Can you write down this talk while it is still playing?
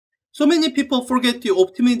So many people forget the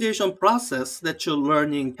optimization process that you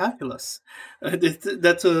learn in calculus.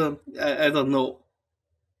 That's I don't know.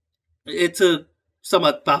 It's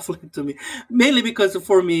somewhat baffling to me, mainly because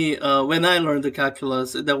for me, when I learned the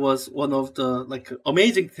calculus, that was one of the like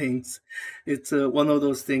amazing things. It's one of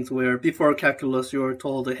those things where before calculus, you're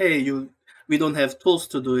told, "Hey, we don't have tools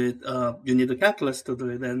to do it. You need a calculus to do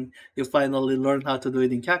it," and you finally learn how to do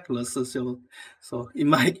it in calculus. So in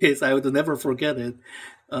my case, I would never forget it.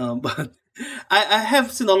 But I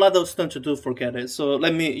have seen a lot of students do forget it. So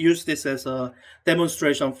let me use this as a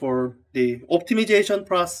demonstration for the optimization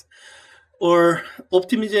process or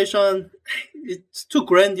optimization. It's too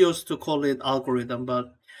grandiose to call it algorithm,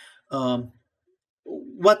 but um,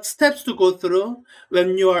 what steps to go through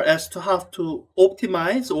when you are asked to have to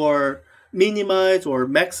optimize or minimize or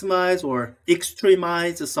maximize or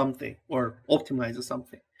extremize something or optimize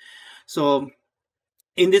something. So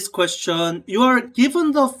in this question, you are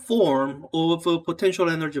given the form of a potential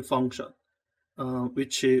energy function,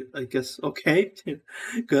 which I guess, okay,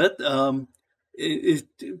 good.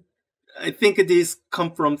 I think these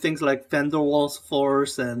come from things like van der Waals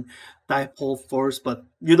force and dipole force, but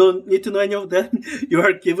you don't need to know any of that. You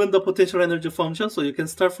are given the potential energy function, so you can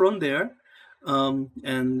start from there.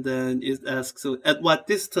 And then it asks, so at what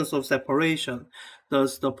distance of separation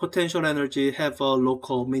does the potential energy have a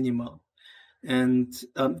local minimum? And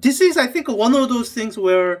this is, I think, one of those things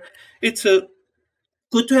where it's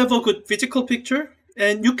good to have a good physical picture.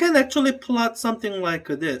 And you can actually plot something like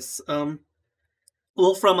this.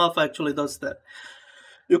 Wolfram Alpha actually does that.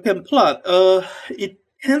 You can plot. It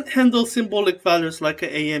can handle symbolic values like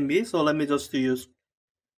a and b. So let me just use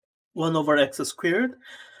 1 over x squared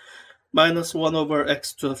minus 1 over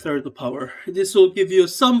x to the third power. This will give you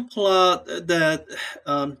some plot that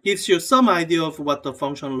gives you some idea of what the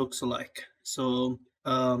function looks like. So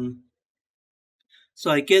I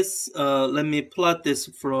guess let me plot this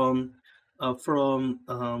from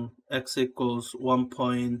x equals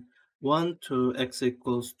 1.1 to x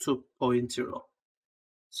equals 2.0.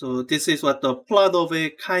 So this is what the plot of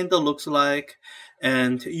it kind of looks like.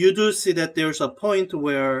 And you do see that there's a point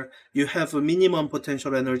where you have a minimum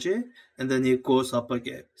potential energy and then it goes up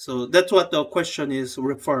again. So that's what the question is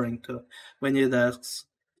referring to when it asks,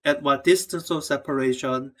 at what distance of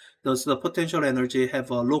separation does the potential energy have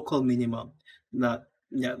a local minimum? Not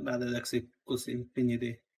at x equals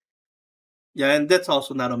infinity. Yeah, and that's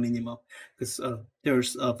also not a minimum because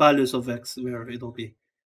there's values of x where it'll be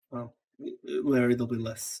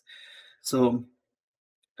less. So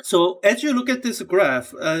as you look at this graph,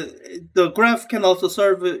 the graph can also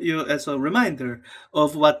serve you as a reminder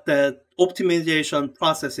of what that optimization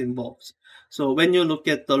process involves. So when you look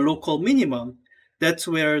at the local minimum, that's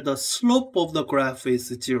where the slope of the graph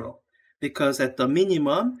is 0. Because at the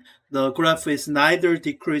minimum, the graph is neither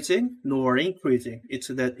decreasing nor increasing. It's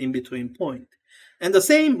that in-between point. And the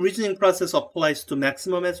same reasoning process applies to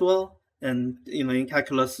maximum as well. And in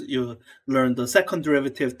calculus, you learn the second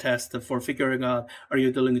derivative test for figuring out, are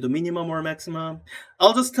you dealing with the minimum or maximum?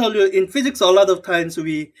 I'll just tell you, in physics, a lot of times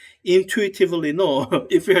we intuitively know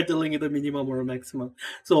if we are dealing with a minimum or a maximum.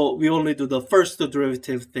 So we only do the first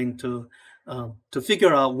derivative thing to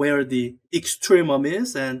figure out where the extremum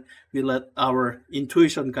is, and we let our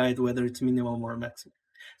intuition guide whether it's minimum or maximum.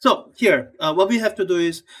 So here, what we have to do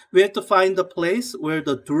is we have to find the place where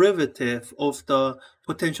the derivative of the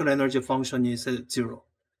potential energy function is at 0,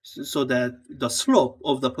 so that the slope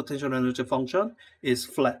of the potential energy function is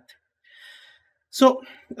flat. So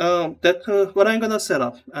that's what I'm going to set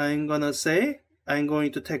up. I'm going to say I'm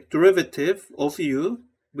going to take derivative of u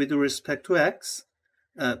with respect to x.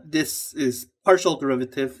 This is partial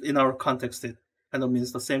derivative. In our context, it kind of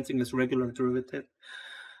means the same thing as regular derivative.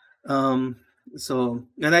 So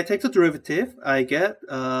when I take the derivative, I get,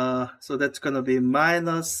 so that's going to be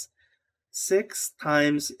minus 6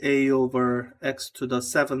 times a over x to the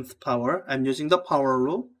 7th power. I'm using the power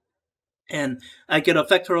rule. And I get a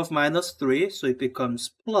factor of minus 3, so it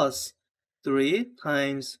becomes plus 3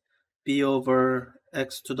 times b over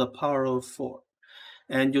x to the power of 4.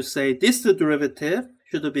 And you say this derivative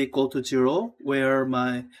should be equal to 0, where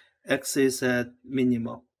my x is at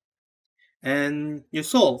minimum. And you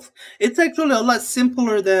solve. It's actually a lot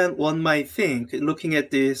simpler than one might think, looking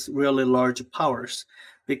at these really large powers.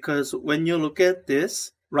 Because when you look at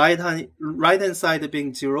this, right-hand side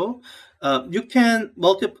being 0, you can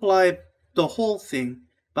multiply the whole thing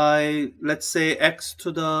by, let's say, x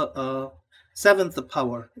to the 7th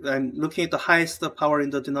power. I'm looking at the highest power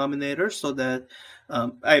in the denominator so that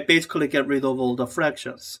I basically get rid of all the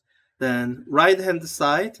fractions. Then right-hand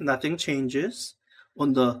side, nothing changes.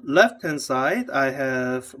 On the left-hand side, I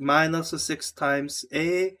have minus 6 times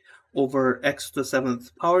a over x to the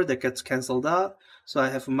 7th power that gets canceled out. So I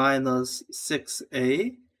have minus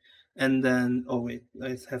 6a, and then, oh wait,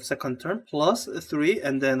 I have second term, plus 3,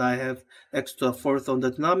 and then I have x to the 4th on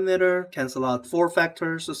the denominator, cancel out 4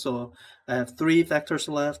 factors, so I have 3 factors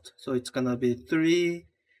left, so it's gonna be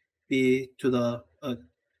 3b to the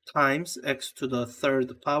times x to the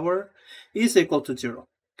 3rd power is equal to 0,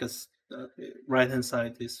 because the right hand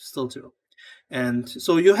side is still 0. And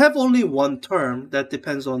so you have only one term that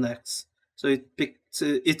depends on x. So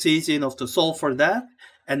it's easy enough to solve for that,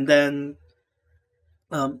 and then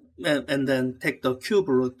and then take the cube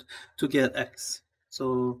root to get x.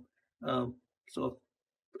 So so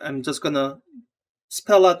I'm just gonna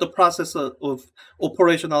spell out the process of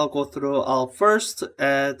operation I'll go through. I'll first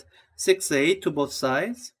add 6a to both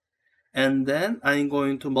sides, and then I'm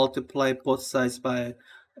going to multiply both sides by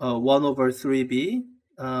 1 over 3b.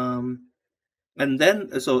 And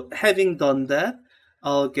then, so having done that,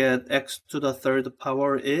 I'll get x to the 3rd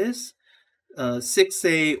power is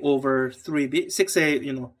 6a over 3b.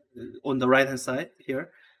 6a, on the right hand side here.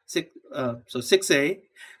 So 6a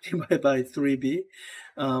divided by 3b.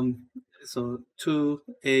 So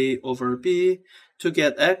 2a over b. To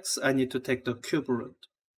get x, I need to take the cube root.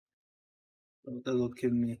 So that will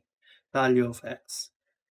give me value of x.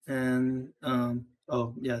 And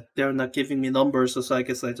oh yeah, they're not giving me numbers, so I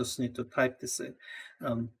guess I just need to type this in.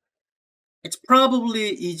 It's probably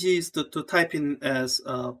easiest to type in as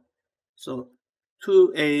so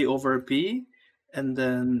 2a over b, and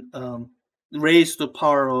then raised to the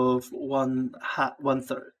power of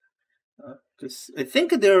 1/3. Because I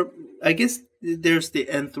think I guess there's the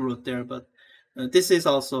nth root there, but this is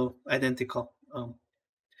also identical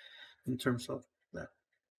in terms of that.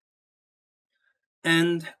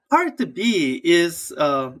 And part B is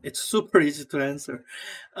it's super easy to answer.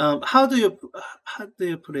 How do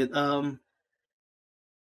you put it?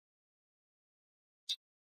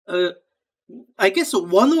 I guess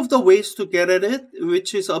one of the ways to get at it,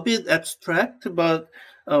 which is a bit abstract, but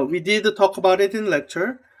we did talk about it in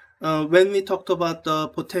lecture when we talked about the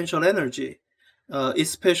potential energy,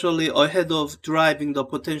 especially ahead of deriving the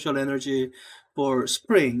potential energy for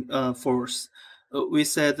spring force. We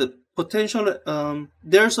said that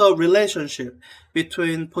there's a relationship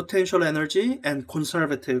between potential energy and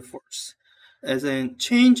conservative force, as in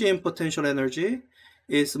change in potential energy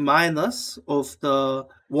is minus of the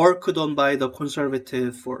work done by the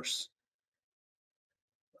conservative force.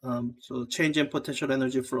 So change in potential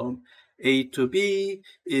energy from A to B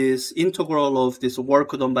is integral of this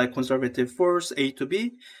work done by conservative force, A to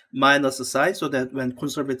B, minus a sign, so that when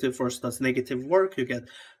conservative force does negative work, you get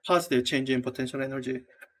positive change in potential energy.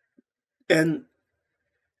 And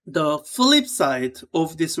the flip side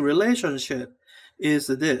of this relationship is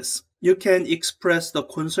this. You can express the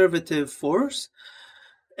conservative force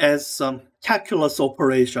as some calculus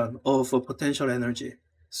operation of a potential energy.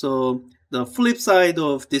 So the flip side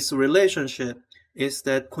of this relationship is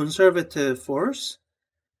that conservative force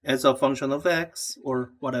as a function of x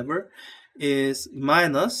or whatever is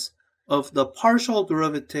minus of the partial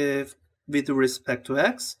derivative with respect to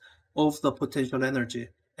x of the potential energy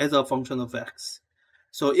as a function of x.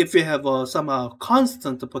 So if you have a somehow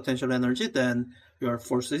constant potential energy, then your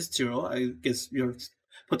force is 0. I guess your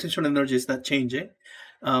potential energy is not changing.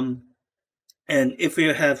 And if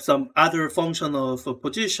you have some other function of a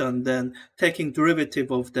position, then taking derivative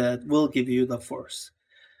of that will give you the force.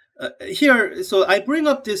 Here, so I bring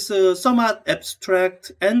up this somewhat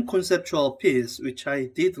abstract and conceptual piece, which I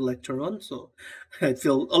did lecture on, so I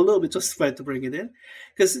feel a little bit justified to bring it in.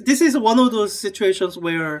 Because this is one of those situations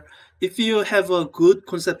where if you have a good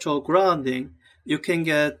conceptual grounding, you can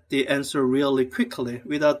get the answer really quickly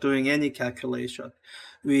without doing any calculation.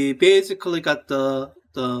 We basically got the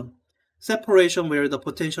separation where the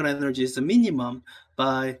potential energy is the minimum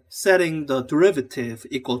by setting the derivative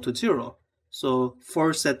equal to 0. So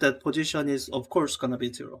force at that position is, of course, going to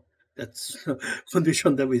be 0. That's the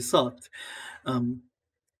condition that we sought. And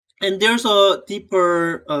there's a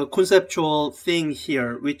deeper conceptual thing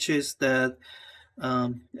here, which is that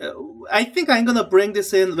I think I'm going to bring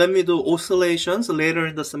this in when we do oscillations later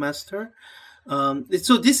in the semester.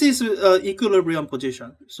 So this is equilibrium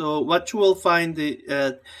position. So what you will find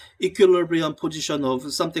at equilibrium position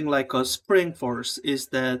of something like a spring force is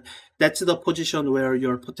that that's the position where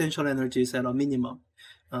your potential energy is at a minimum.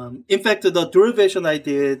 In fact, the derivation I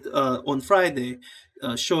did on Friday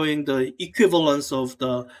showing the equivalence of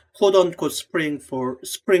the quote-unquote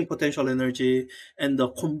spring potential energy and the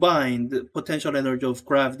combined potential energy of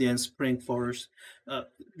gravity and spring force,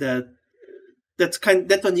 that's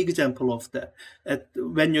an example of that.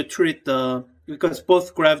 When you treat the because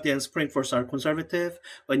both gravity and spring force are conservative.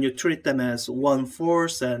 When you treat them as one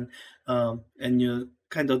force and you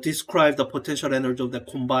kind of describe the potential energy of the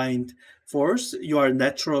combined force, you are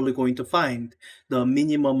naturally going to find the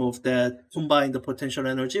minimum of that combined potential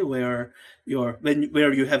energy where you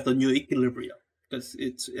have the new equilibrium, because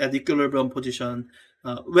it's at equilibrium position.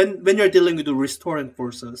 When you're dealing with the restoring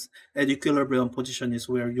forces, at equilibrium position is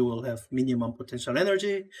where you will have minimum potential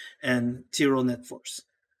energy and zero net force.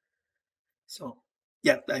 So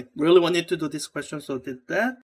yeah, I really wanted to do this question, so did that.